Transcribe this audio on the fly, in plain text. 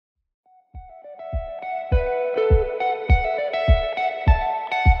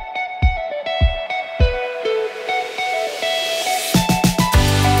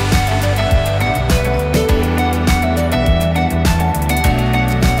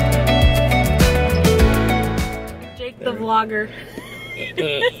vlogger.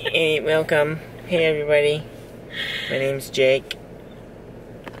 Hey, welcome. Hey, everybody. My name's Jake.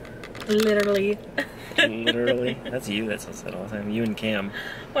 Literally. Literally? That's you that says that all the time. You and Cam.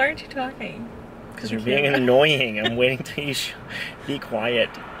 Why aren't you talking? Because you're being annoying. I'm waiting till you be quiet.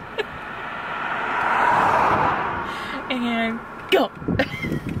 And go.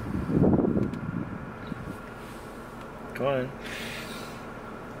 Go on.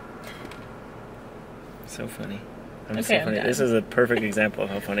 So funny. I'm Okay, so I'm funny. done. This is a perfect example of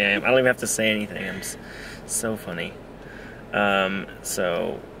how funny I am. I don't even have to say anything. I'm so funny.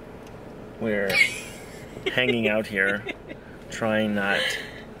 So we're hanging out here, trying not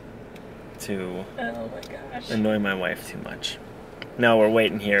to annoy my wife too much. No, we're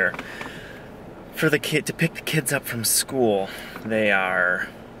waiting here for the kid to pick the kids up from school. They are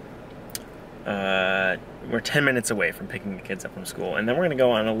we're 10 minutes away from picking the kids up from school, and then we're gonna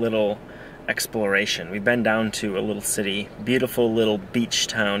go on a little exploration. We've been down to a little city, beautiful little beach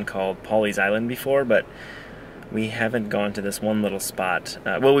town called Pawleys Island before, but we haven't gone to this one little spot.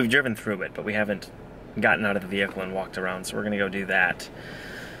 Well, we've driven through it, but we haven't gotten out of the vehicle and walked around, so we're gonna go do that.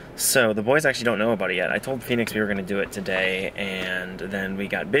 So the boys actually don't know about it yet. I told Phoenix we were gonna do it today, and then we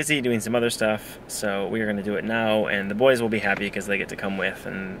got busy doing some other stuff, so we are gonna do it now, and the boys will be happy because they get to come with,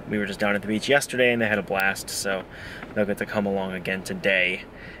 and we were just down at the beach yesterday and they had a blast, so they'll get to come along again today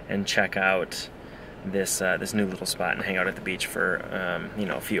and check out this this new little spot and hang out at the beach for you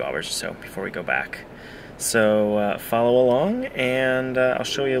know, a few hours or so before we go back. So follow along, and I'll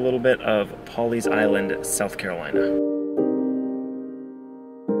show you a little bit of Pawleys Island, South Carolina.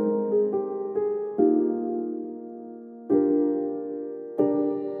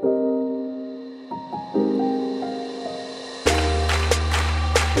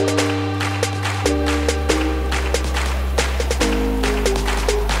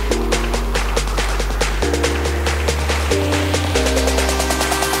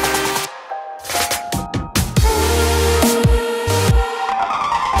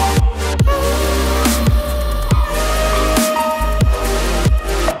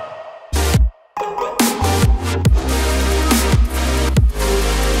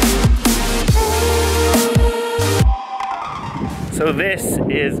 So this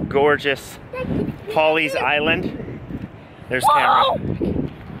is gorgeous Pawleys Island. There's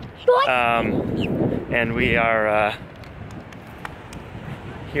Cameron. And we are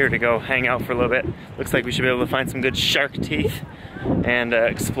here to go hang out for a little bit. Looks like we should be able to find some good shark teeth and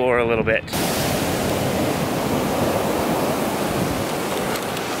explore a little bit.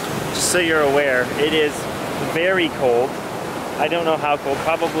 Just so you're aware, it is very cold. I don't know how cold,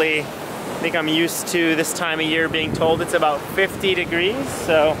 probably, I think I'm used to this time of year being told it's about 50 degrees,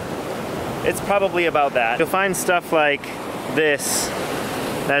 so it's probably about that. You'll find stuff like this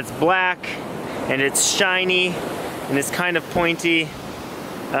that's black and it's shiny and it's kind of pointy,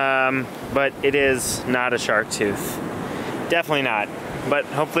 but it is not a shark tooth. Definitely not, but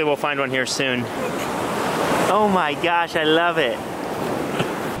hopefully we'll find one here soon. Oh my gosh, I love it.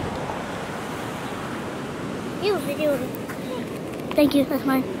 Thank you, that's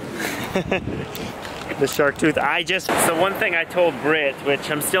mine. The shark tooth. So one thing I told Britt, which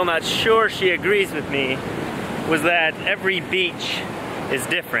I'm still not sure she agrees with me, was that every beach is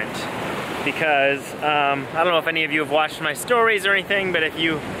different. Because, I don't know if any of you have watched my stories or anything, but if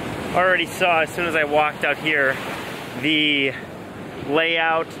you already saw, as soon as I walked out here, the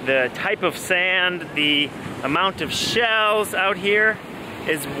layout, the type of sand, the amount of shells out here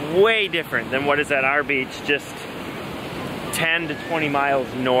is way different than what is at our beach, just 10 to 20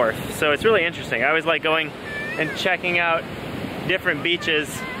 miles north. So it's really interesting. I always like going and checking out different beaches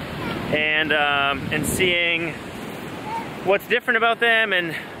and seeing what's different about them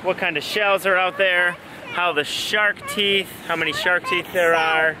and what kind of shells are out there, how the shark teeth, how many shark teeth there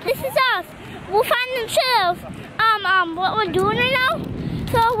are. This is us. We'll find the shells. What we're doing right now.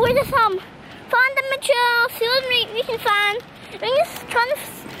 So we're just find the material, see what we can find. We're just trying to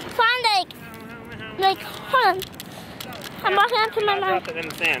find like hold on. I'm walking up to my mouth. Drop it in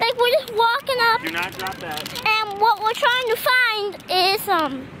the sand. Like we're just walking up. Do not drop that. And what we're trying to find is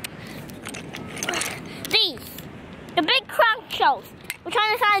these. The big conch shells. We're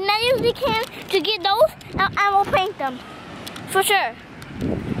trying to find as many as we can to get those, and we'll paint them. For sure.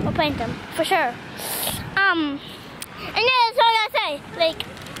 We'll paint them. For sure. And yeah, that's all I gotta say. Like,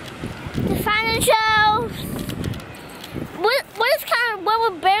 to find the shells. What is kind of what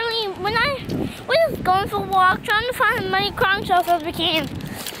we're barely, we're just going for a walk, trying to find as many conch shells as we can.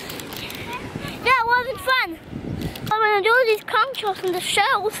 That wasn't fun. What we're gonna do with these conch shells and the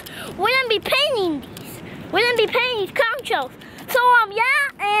shells, we're gonna be painting these. We're gonna be painting these conch shells. So yeah,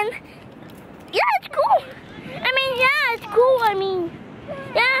 and yeah, it's cool. I mean, yeah, it's cool. I mean,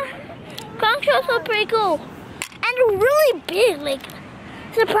 yeah, conch shells are pretty cool. And they're really big, like,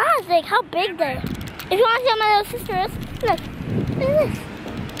 surprised, like, how big they are. If you want to see my little sisters, look at this.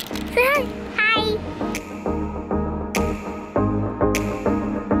 Say hi. Hi.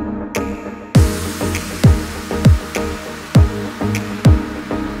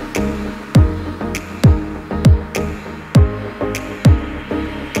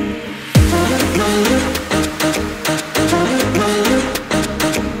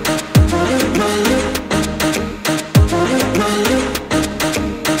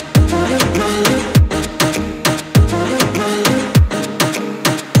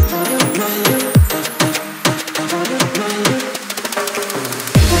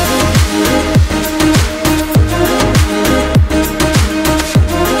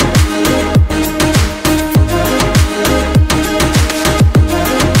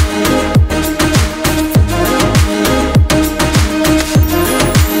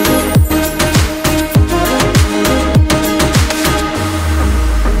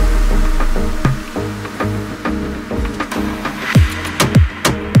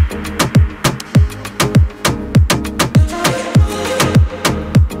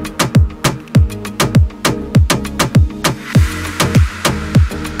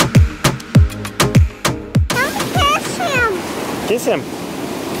 Kiss him.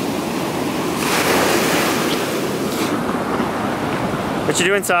 What you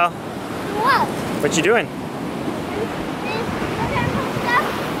doing, Sal? What? What you doing?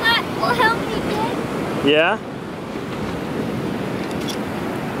 That will help me dig. Yeah?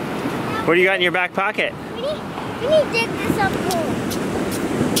 What do you got in your back pocket? We need to dig this up more.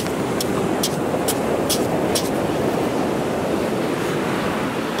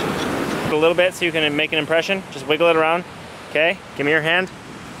 A little bit so you can make an impression. Just wiggle it around. Okay, give me your hand.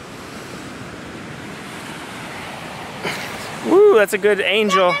 Woo, that's a good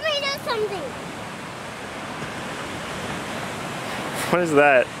angel. Let me do something. What is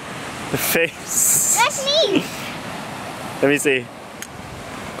that? The face. That's me. Let me see.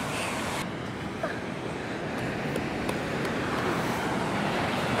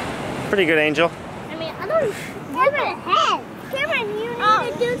 Pretty good, Angel. I mean, I don't. Cameron, head. Cameron, you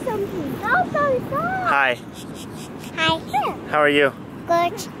need to do something. Stop. Hi. Hi. How are you?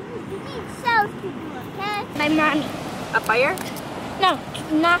 Good. You need cells to do it, okay? My mommy. A fire? No,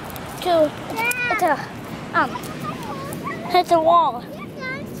 not to. It's a wall.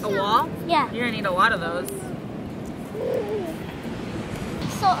 A wall? Yeah. You're gonna need a lot of those.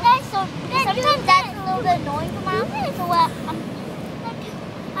 So sometimes that's a little bit annoying for my mom. So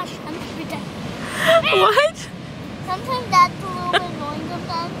hush, I'm just pretend. What? Sometimes that's a little bit annoying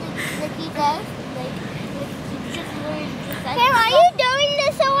sometimes, like he does. Like he just literally just says. Hey, are you doing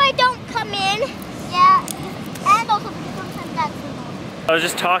this so I don't come in? Yeah, and also because sometimes that's annoying. I was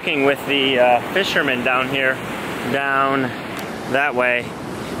just talking with the fishermen down here, down that way,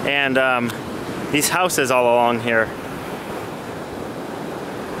 and these houses all along here.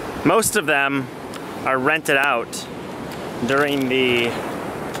 Most of them are rented out during the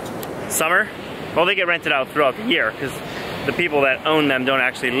summer. Well, they get rented out throughout the year because the people that own them don't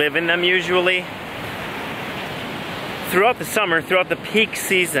actually live in them usually. Throughout the summer, throughout the peak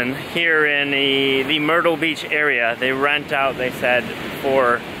season here in the Myrtle Beach area, they rent out, they said,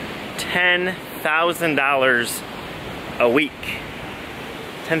 for $10,000 a week.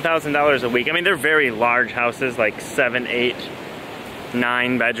 $10,000 a week. I mean, they're very large houses, like 7, 8,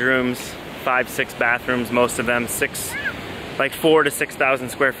 9 bedrooms, 5, 6 bathrooms, most of them, like 4,000 to 6,000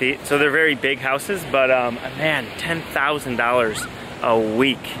 square feet. So they're very big houses, but man, $10,000 a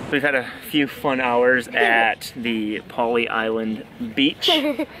week. We've had a few fun hours at the Pawleys Island beach.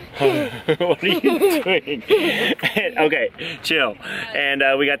 What are you doing? Okay, chill. And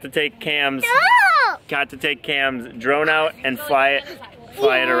we got to take Cam's drone out and fly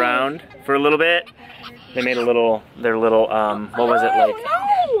it around for a little bit. They made their little, what was it like?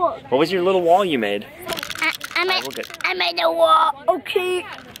 What was your little wall you made? I made a wall. Okay.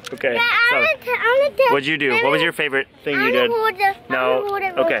 Okay. Yeah, So, what'd you do? What was your favorite thing you did? No.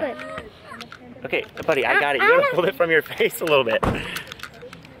 Okay. Okay, buddy, I got it. You gotta hold it from your face a little bit.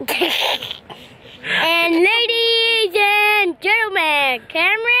 And ladies and gentlemen,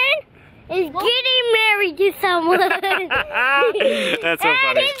 Cameron is getting married to someone. That's so And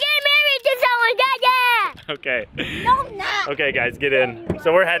funny. he's getting married to someone. Yeah. Okay. No, I'm not. Okay, guys, get in.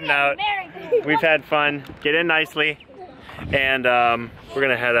 So we're heading out. We've had fun. Get in nicely. And we're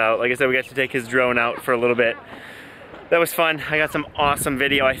gonna head out. Like I said, we got to take his drone out for a little bit. That was fun. I got some awesome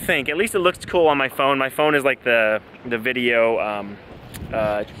video, I think. At least it looks cool on my phone. My phone is like the video,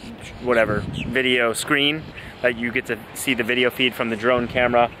 whatever, video screen. that you get to see the video feed from the drone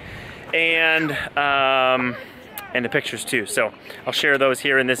camera, and the pictures too. So I'll share those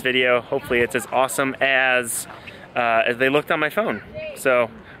here in this video. Hopefully it's as awesome as they looked on my phone. So, all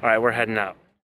right, we're heading out.